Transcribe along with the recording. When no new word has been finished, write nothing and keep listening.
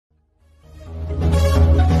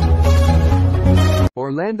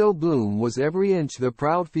Orlando Bloom was every inch the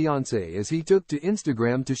proud fiancé as he took to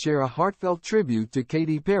Instagram to share a heartfelt tribute to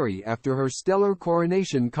Katy Perry after her stellar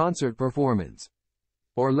Coronation concert performance.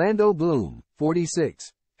 Orlando Bloom,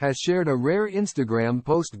 46, has shared a rare Instagram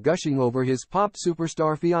post gushing over his pop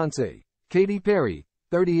superstar fiancée, Katy Perry,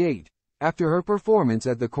 38, after her performance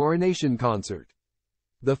at the Coronation concert.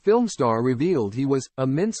 The film star revealed he was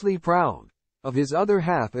immensely proud of his other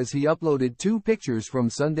half as he uploaded 2 pictures from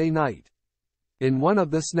Sunday night. In one of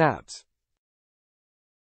the snaps,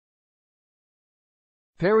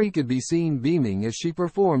 Perry could be seen beaming as she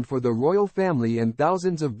performed for the royal family and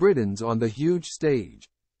thousands of Britons on the huge stage.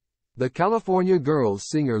 The California Girls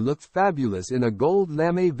singer looked fabulous in a gold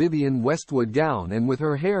lame Vivienne Westwood gown and with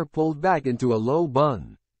her hair pulled back into a low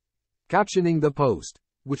bun. Captioning the post,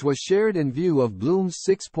 which was shared in view of Bloom's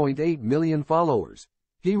 6.8 million followers,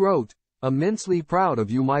 he wrote, "Immensely proud of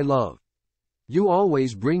you, my love. You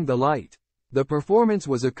always bring the light." The performance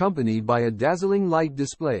was accompanied by a dazzling light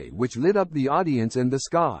display which lit up the audience and the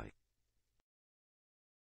sky.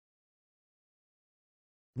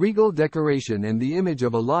 Regal decoration and the image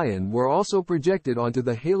of a lion were also projected onto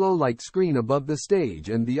the halo-like screen above the stage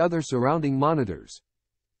and the other surrounding monitors.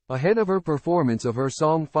 Ahead of her performance of her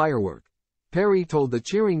song Firework, Perry told the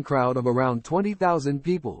cheering crowd of around 20,000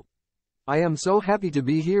 people, "I am so happy to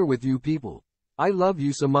be here with you people. I love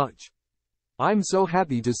you so much. I'm so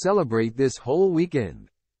happy to celebrate this whole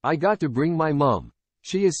weekend. I got to bring my mom.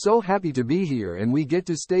 She is so happy to be here and we get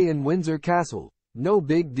to stay in Windsor Castle. No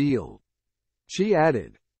big deal." She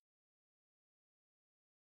added,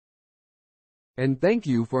 "And thank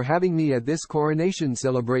you for having me at this coronation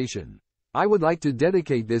celebration. I would like to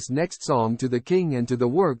dedicate this next song to the King and to the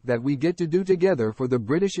work that we get to do together for the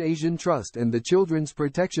British Asian Trust and the Children's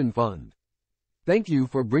Protection Fund. Thank you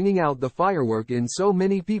for bringing out the firework in so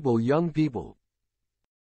many people, young people."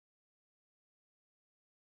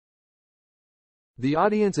 The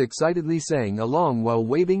audience excitedly sang along while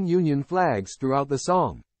waving Union flags throughout the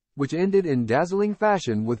song, which ended in dazzling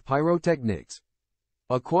fashion with pyrotechnics.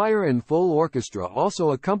 A choir and full orchestra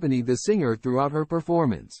also accompanied the singer throughout her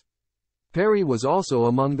performance. Perry was also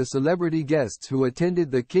among the celebrity guests who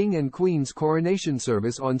attended the King and Queen's coronation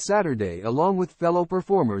service on Saturday along with fellow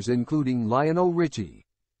performers including Lionel Richie.